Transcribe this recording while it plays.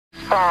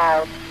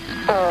5,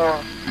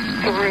 4,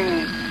 3, 2,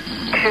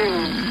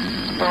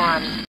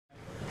 1.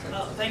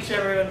 Well, thanks for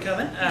everyone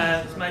coming.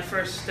 It's my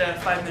first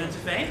 5 minutes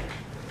of fame.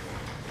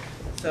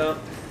 So,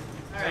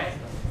 alright.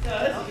 So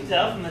as you can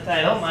tell from the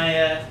title,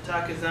 my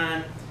talk is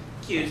on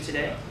queues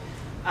today.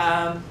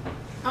 How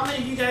many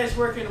of you guys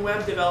work in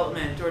web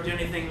development or do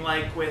anything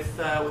like with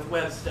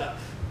web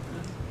stuff?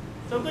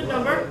 So good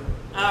number.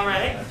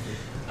 Alright.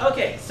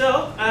 Okay,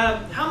 so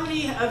how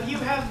many of you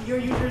have your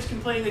users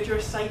complaining that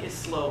your site is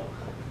slow?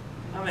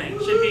 How many?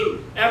 Should be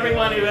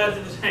everyone who has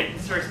the site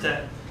this first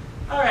time.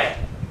 Alright.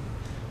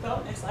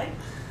 So, next slide.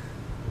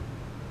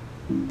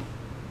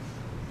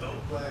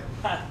 Don't play.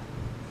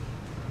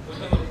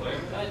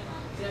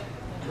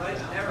 Right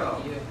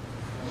arrow.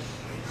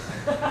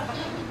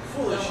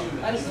 Foolish you.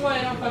 This is why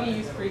I don't fucking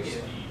use preview.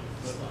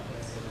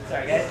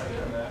 Sorry, guys.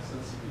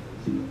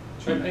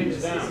 Try page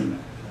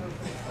down.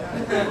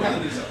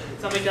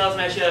 Somebody tells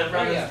me I should have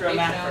run this through a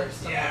map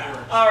first.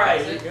 Yeah.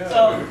 Alright,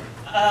 so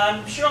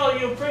I'm sure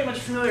you're pretty much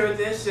familiar with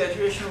this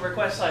traditional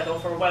request cycle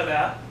for a web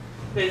app.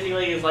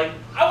 Basically, it's like,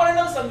 I want to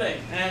know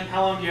something, and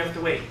how long do you have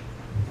to wait?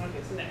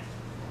 Okay, so next.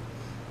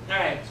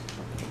 Alright,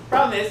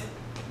 problem is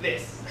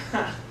this.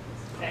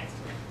 Next.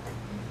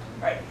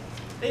 Alright,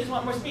 they just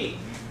want more speed.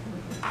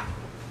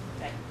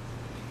 Okay.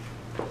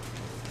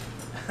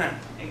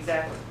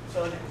 Exactly.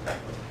 So next.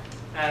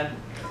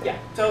 Yeah,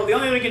 so the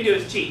only thing we can do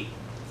is cheat.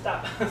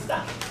 Stop.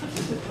 Stop.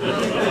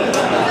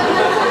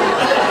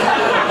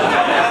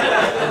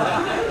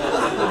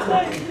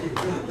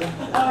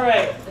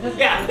 Alright.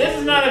 Yeah, this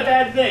is not a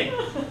bad thing.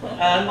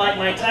 Unlike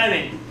my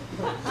timing.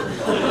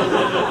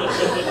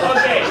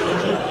 Okay.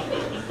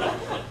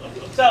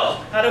 So,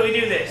 how do we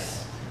do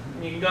this?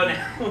 You can go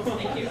now.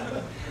 Thank you.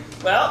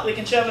 Well, we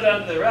can shove it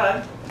under the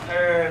rug.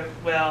 Or,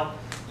 well,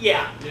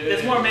 yeah.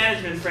 It's more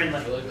management friendly.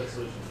 I like that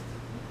solution.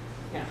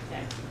 Yeah,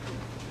 okay.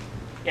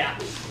 Yeah.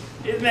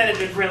 It's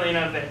management friendly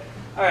enough there.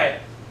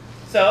 Alright.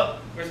 So,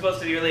 we're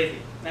supposed to be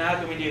lazy. Now, how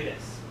can we do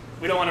this?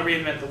 We don't want to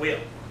reinvent the wheel.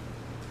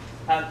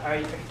 Are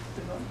you ready?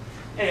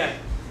 Anyway,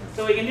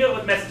 so we can do it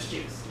with message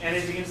queues. And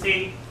as you can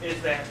see, it's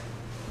there.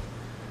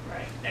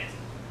 Right, next.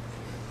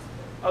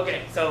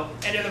 Okay, so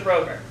enter the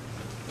broker.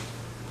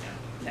 Yeah,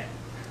 next.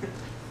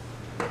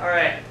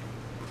 Alright.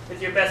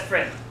 It's your best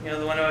friend. You know,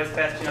 the one who always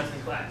passed you notes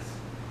in class.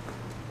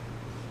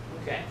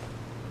 Okay.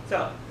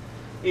 So,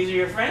 these are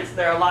your friends.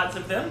 There are lots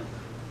of them.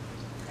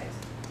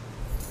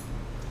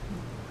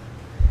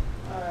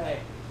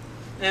 Alright.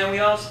 And we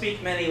all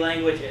speak many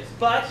languages,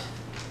 but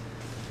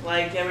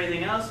like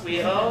everything else,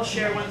 we all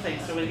share one thing,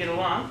 so we get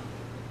along.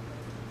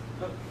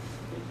 Oh,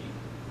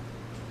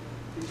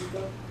 did you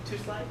go 2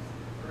 slides?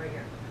 Right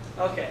here.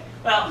 Okay.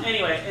 Well,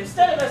 anyway,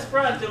 instead of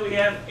Esperanto, we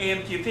have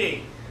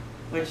AMQP,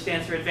 which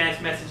stands for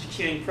Advanced Message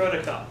Queuing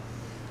Protocol.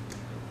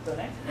 So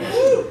next.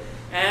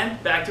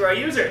 And back to our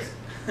users.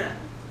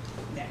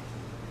 Next.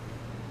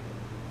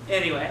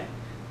 Anyway,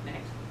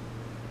 next.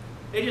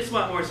 They just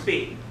want more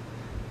speed.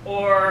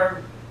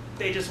 Or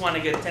they just want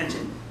to get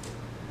attention.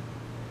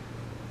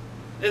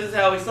 This is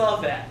how we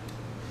solve that.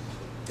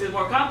 It's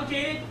more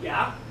complicated,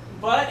 yeah,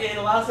 but it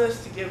allows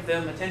us to give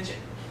them attention.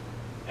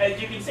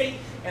 As you can see,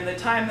 in the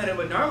time that it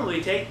would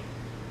normally take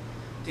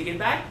to get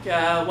back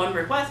one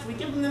request, we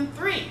give them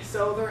 3,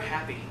 so they're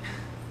happy.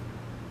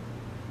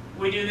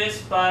 We do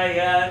this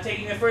by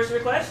taking the first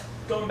request,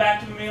 going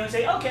back to the mail and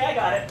say, okay, I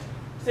got it.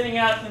 Sending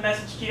out to the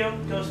message queue,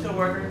 goes to a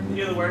worker, they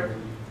do the work.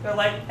 They're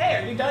like, hey,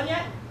 are you done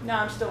yet? No,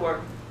 I'm still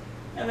working.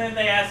 And then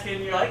they ask you,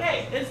 and you're like,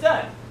 hey, it's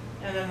done.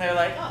 And then they're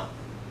like, oh,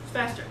 it's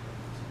faster.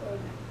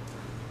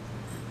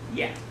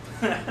 Yeah.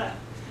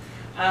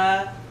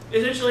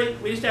 Essentially,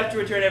 we just have to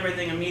return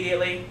everything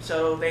immediately,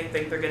 so they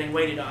think they're getting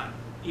waited on,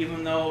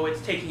 even though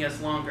it's taking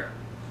us longer.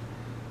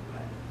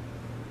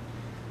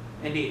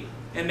 Indeed.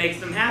 It makes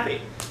them happy,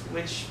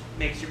 which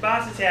makes your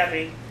bosses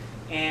happy,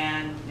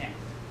 and yeah,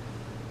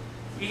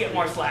 you get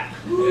more slack.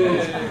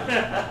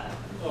 Yeah.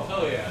 Oh,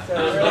 hell yeah.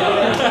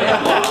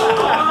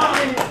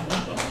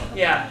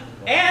 Yeah.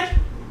 And,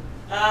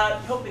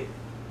 hopefully,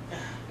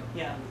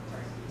 yeah.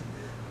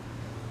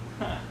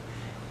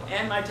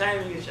 And my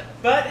timing is shot.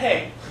 But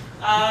hey,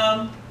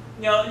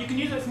 you know, you can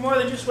use it for more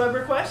than just web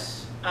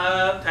requests.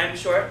 Time is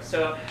short,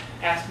 so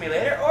ask me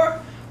later, or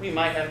we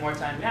might have more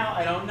time now,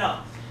 I don't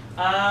know.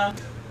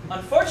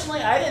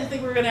 Unfortunately, I didn't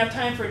think we were going to have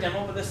time for a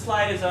demo, but the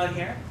slide is on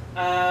here.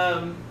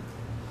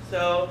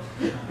 So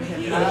we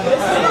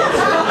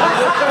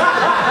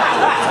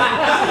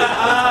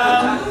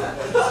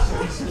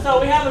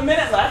have a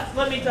minute left.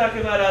 Let me talk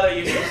about other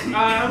users.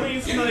 How many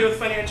of you familiar with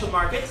financial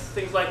markets,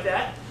 things like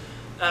that?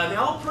 They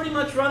all pretty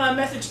much run on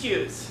message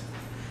queues.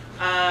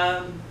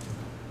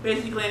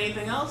 Basically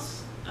anything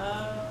else?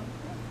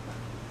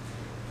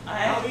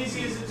 How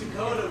easy is it to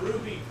code a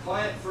Ruby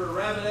client for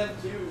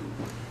RabbitMQ?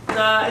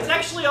 It's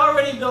actually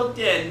already built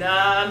in.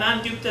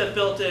 Non-Dupta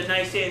built a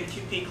nice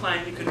AMQP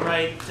client. You can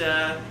write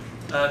a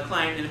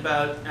client in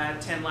about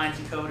 10 lines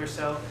of code or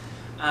so.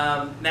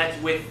 That's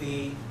with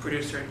the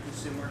producer and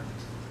consumer.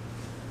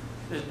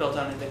 It's built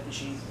on a bit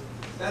machine.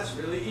 That's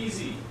really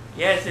easy.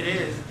 Yes, it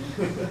is.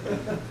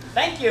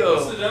 Thank you.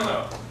 What's the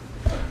demo?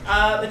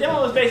 The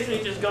demo was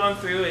basically just going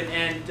through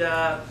and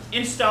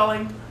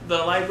installing the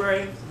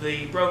library,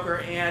 the broker,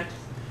 and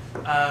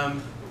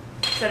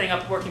setting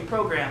up a working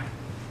program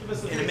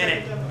in a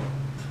minute.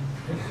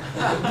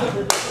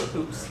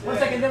 Oops. 1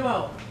 second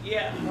demo.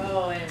 Yeah.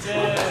 Oh, and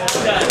Done.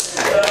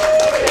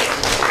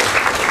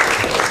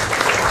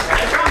 I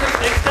promise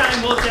next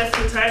time we'll test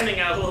the timing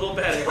out a little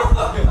better.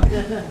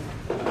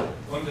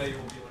 One day you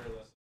will be like.